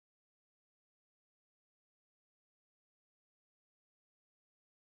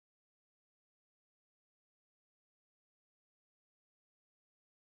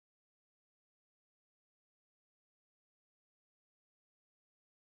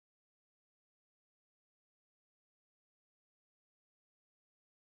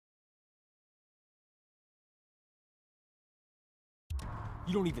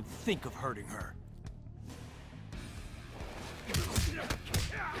You don't even think of hurting her.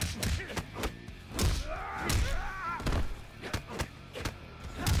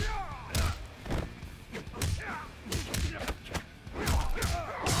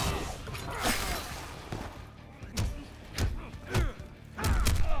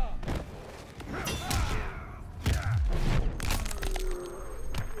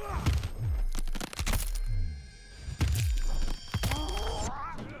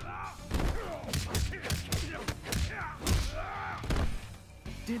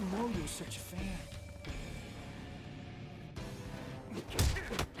 Didn't know you were such a fan.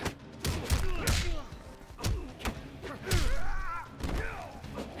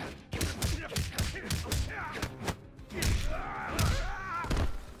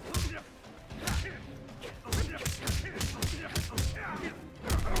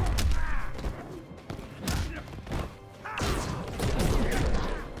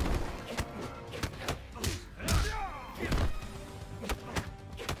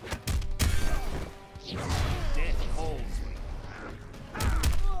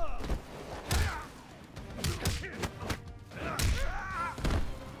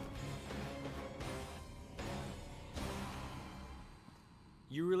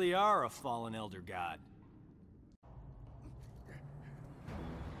 You really are a fallen elder god.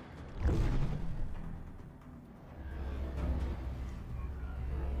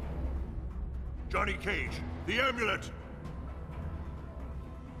 Johnny Cage, the amulet!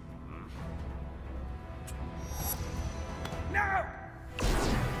 No!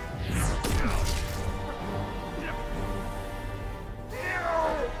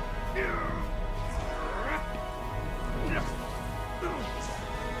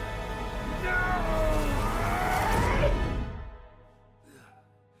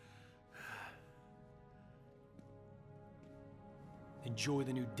 Enjoy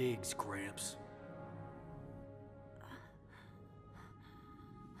the new digs, Gramps.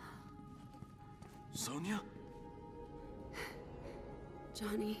 Sonya?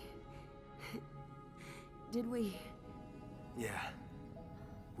 Johnny... Did we... Yeah.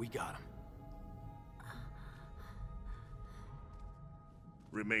 We got him.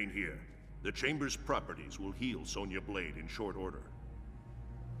 Remain here. The Chamber's properties will heal Sonya Blade in short order.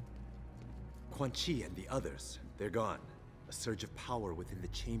 Quan Chi and the others, they're gone. A surge of power within the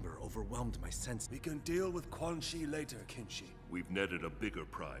chamber overwhelmed my sense. We can deal with Quan Chi later, Kinshi. We've netted a bigger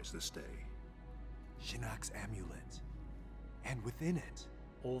prize this day. Shinnok's amulet. And within it,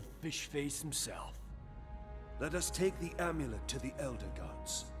 Old fish face himself. Let us take the amulet to the Elder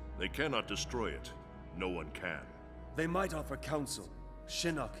Gods. They cannot destroy it. No one can. They might offer counsel.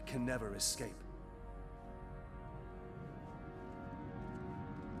 Shinnok can never escape.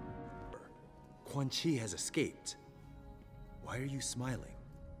 Quan Chi has escaped. Why are you smiling?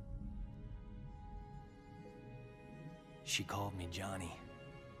 She called me Johnny.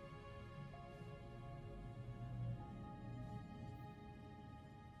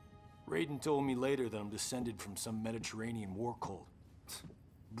 Raiden told me later that I'm descended from some Mediterranean war cult.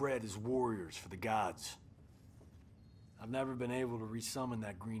 Bred as warriors for the gods. I've never been able to resummon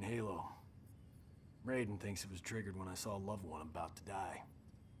that green halo. Raiden thinks it was triggered when I saw a loved one about to die.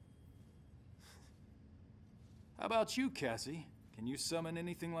 How about you, Cassie? Can you summon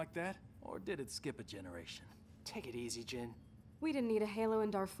anything like that? Or did it skip a generation? Take it easy, Jin. We didn't need a halo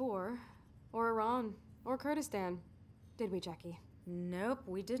in Darfur, or Iran, or Kurdistan. Did we, Jackie? Nope,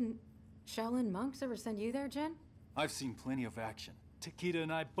 we didn't. Shaolin monks ever send you there, Jen? I've seen plenty of action. Takeda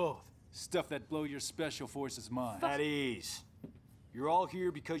and I both. Stuff that blow your special forces mind. At ease. You're all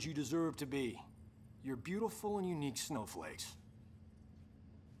here because you deserve to be. You're beautiful and unique snowflakes.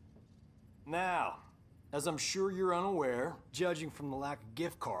 Now, as I'm sure you're unaware, judging from the lack of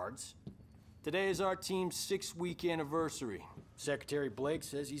gift cards, today is our team's 6-week anniversary. Secretary Blake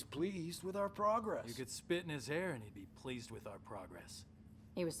says he's pleased with our progress. You could spit in his hair and he'd be pleased with our progress.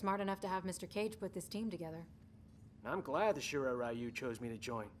 He was smart enough to have Mr. Cage put this team together. I'm glad the Shura Ryu chose me to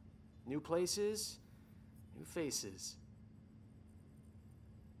join. New places, new faces.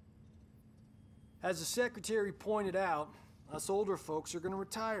 As the secretary pointed out, us older folks are gonna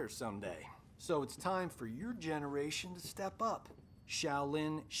retire someday. So it's time for your generation to step up.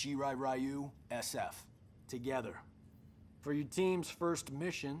 Shaolin, Shirai Ryu, SF. Together. For your team's first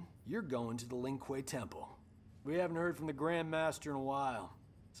mission, you're going to the Lin Kuei Temple. We haven't heard from the Grand Master in a while,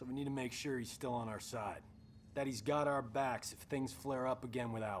 so we need to make sure he's still on our side. That he's got our backs if things flare up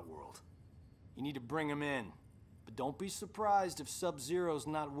again with Outworld. You need to bring him in, but don't be surprised if Sub-Zero's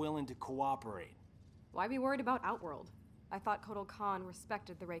not willing to cooperate. Why be worried about Outworld? I thought Kotal Khan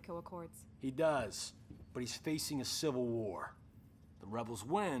respected the Reiko Accords. He does, but he's facing a civil war. The rebels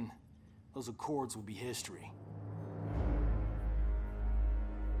win, those accords will be history.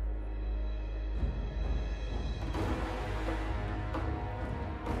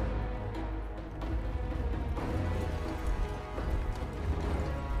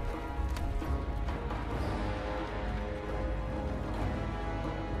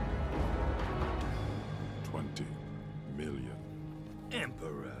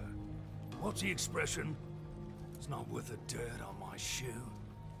 Emperor. What's the expression? It's not worth the dirt on my shoe.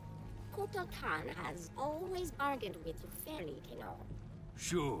 Kotal Khan has always bargained with you fairly, Kano.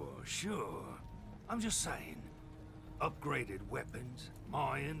 Sure. I'm just saying. Upgraded weapons,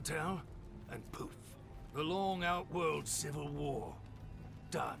 my intel, and poof. The long outworld civil war.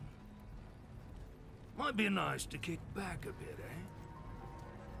 Done. Might be nice to kick back a bit, eh?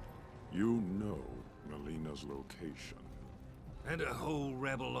 You know Melina's location. And a whole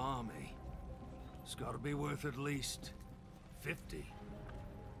rebel army. It's gotta be worth at least 50.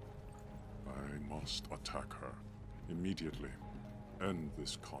 I must attack her immediately. End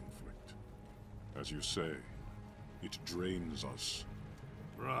this conflict. As you say, it drains us.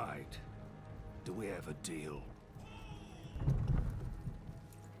 Right. Do we have a deal?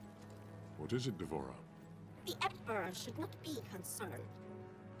 What is it, Devora? The Emperor should not be concerned.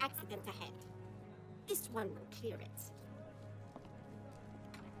 Accident ahead. This one will clear it.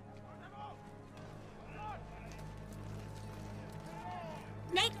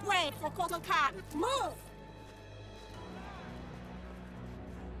 Make way for Kotal Khan! Move!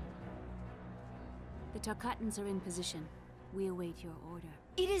 The Tarkatans are in position. We await your order.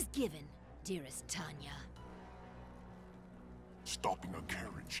 It is given, dearest Tanya. Stopping a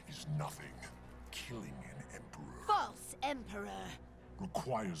carriage is nothing. Killing an emperor False Emperor!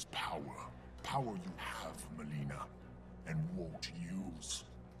 requires power. Power you have, Melina, and won't use.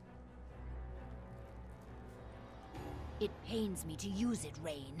 It pains me to use it,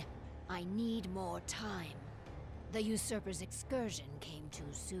 Rain. I need more time. The usurper's excursion came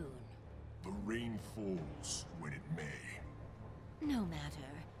too soon. The rain falls when it may. No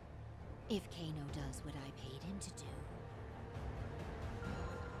matter. If Kano does what I paid him to do.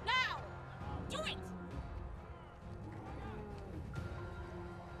 Now! Do it!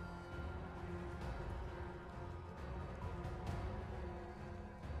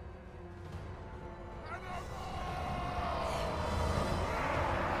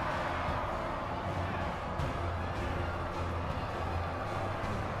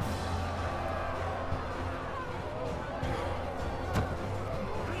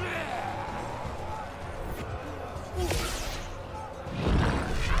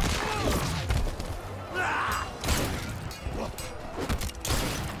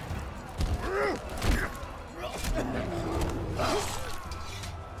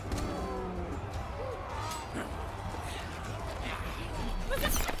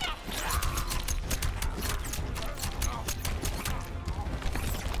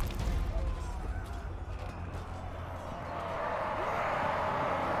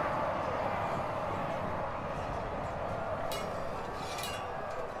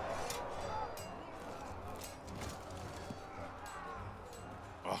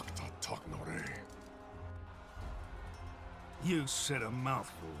 You said a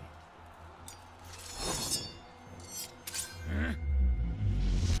mouthful.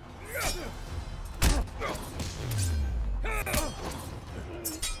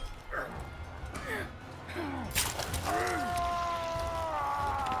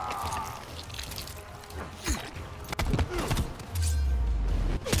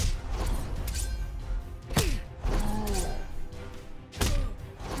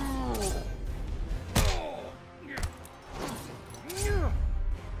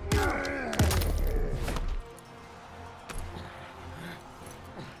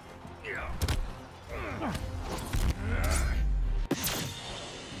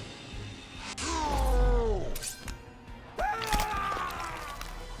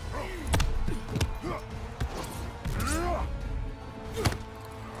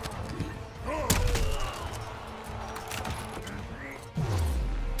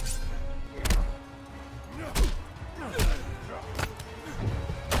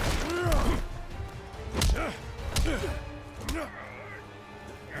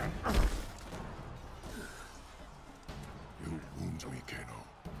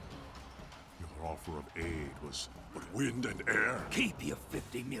 Wind and air. Keep your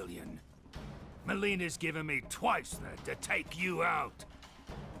 50 million. Melina's given me twice that to take you out.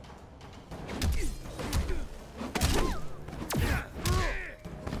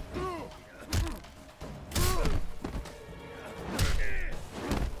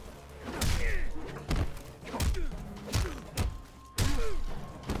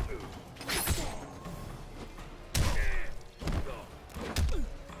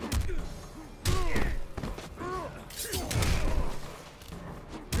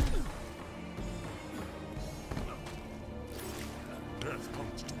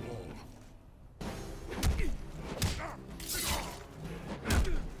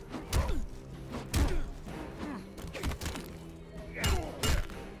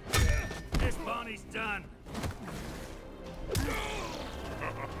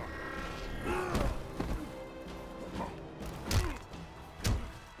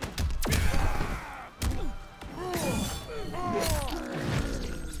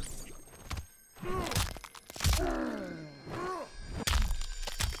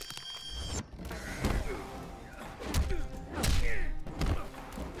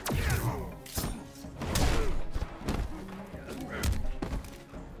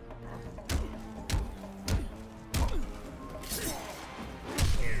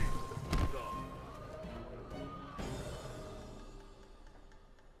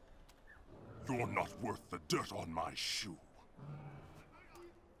 You're not worth the dirt on my shoe.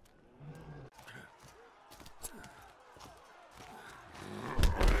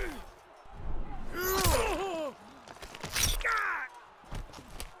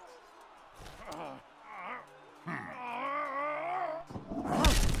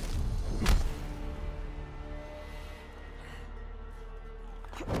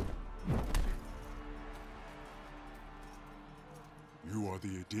 You are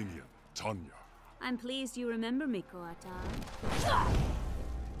the Edenian, Tanya. I'm pleased you remember me, Koatar.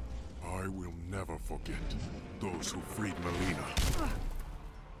 I will never forget those who freed Melina.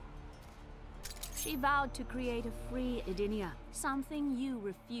 She vowed to create a free Edenia, something you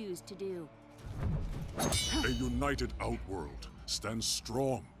refused to do. A united Outworld stands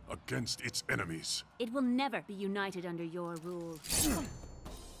strong against its enemies. It will never be united under your rule.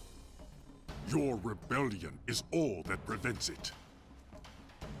 Your rebellion is all that prevents it.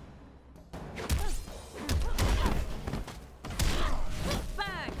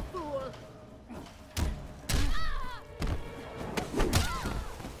 Back, fool!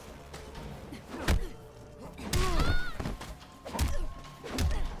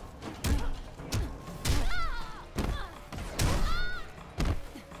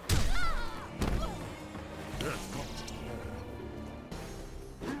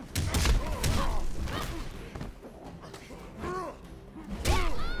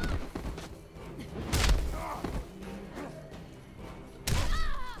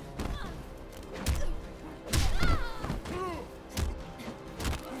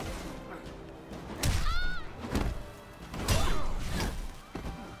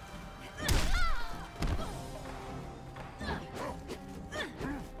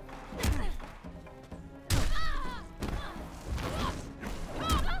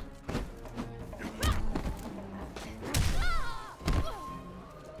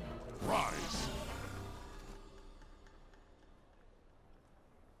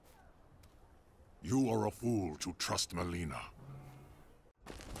 You are a fool to trust Melina.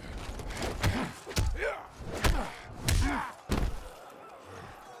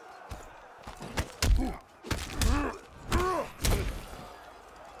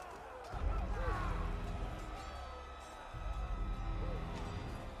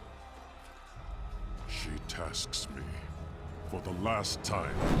 She tasks me for the last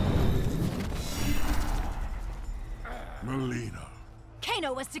time. Melina.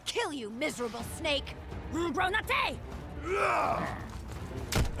 Kano was to kill you, miserable snake! Gronate!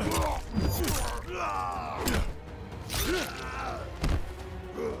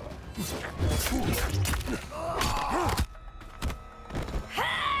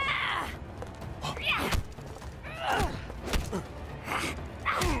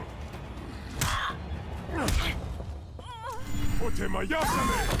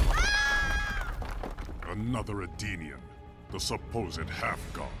 Another Edenian, the supposed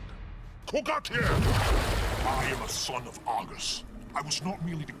half-god. Kogatir! I am a son of Argus. I was not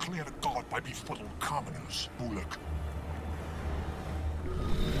merely declared a god by befuddled commoners, Bulak.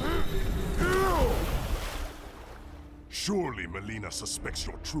 Surely Melina suspects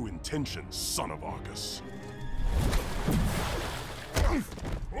your true intentions, son of Argus.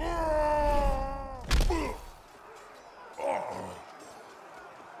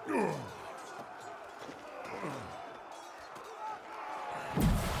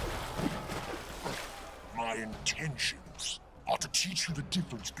 My intentions are to teach you the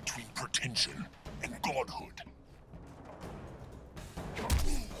difference between pretension and godhood.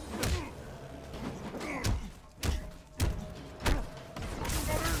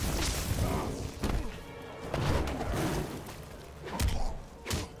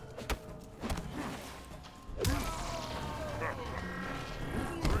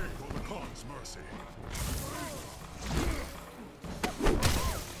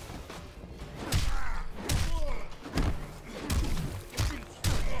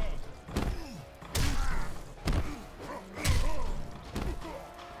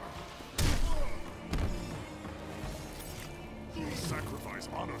 Sacrifice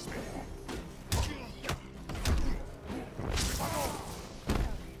honors me.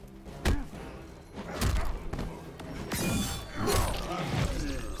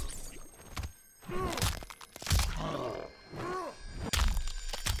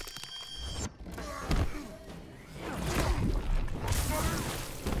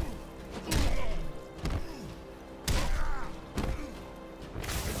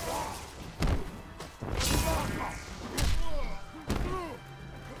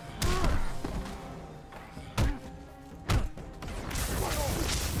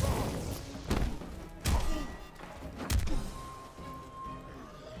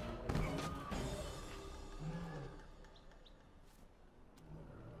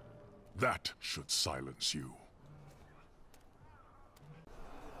 That should silence you.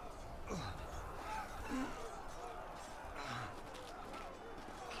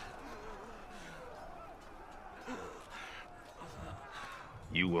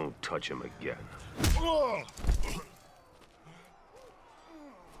 You won't touch him again.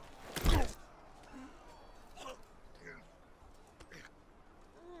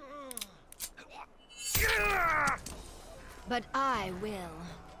 But I will.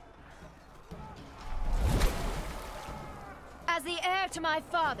 As the heir to my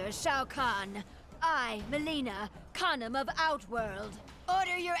father, Shao Kahn, I, Melina, Khanum of Outworld,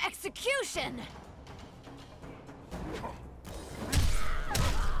 order your execution!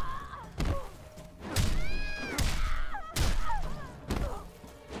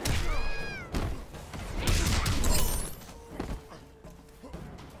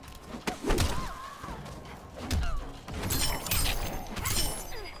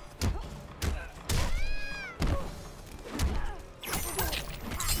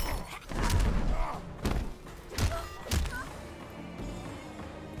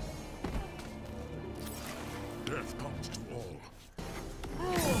 Death comes to all.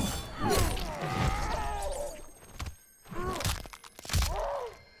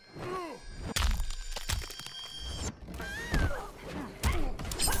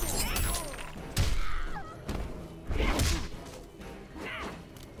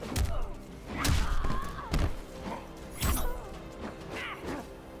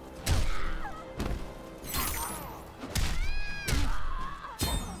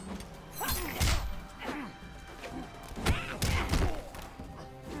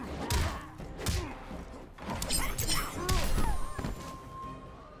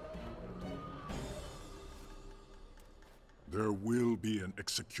 There will be an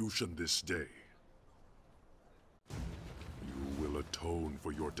execution this day. You will atone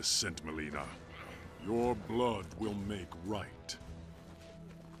for your descent, Melina. Your blood will make right.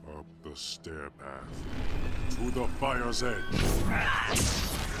 Up the stair path, to the fire's edge.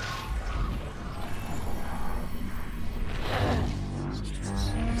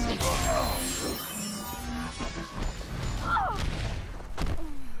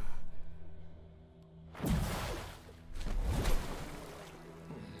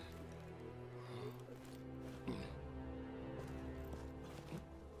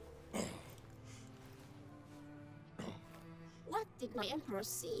 What did my Emperor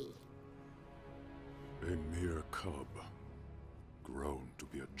see? A mere cub, grown to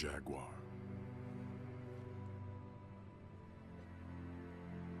be a jaguar.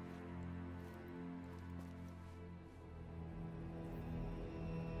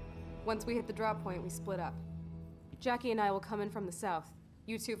 Once we hit the drop point, we split up. Jackie and I will come in from the south,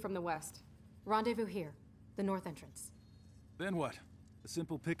 you two from the west. Rendezvous here, the north entrance. Then what? A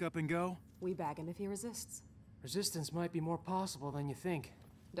simple pick up and go? We bag him if he resists. Resistance might be more possible than you think.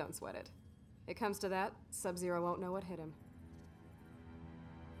 Don't sweat it. It comes to that, Sub-Zero won't know what hit him.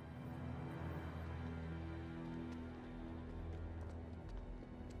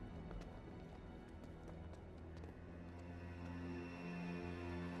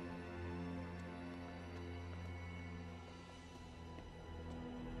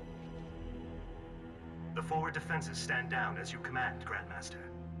 The forward defenses stand down as you command, Grandmaster.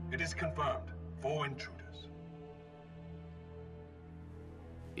 It is confirmed. 4 intruders.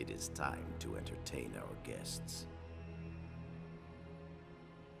 It is time to entertain our guests.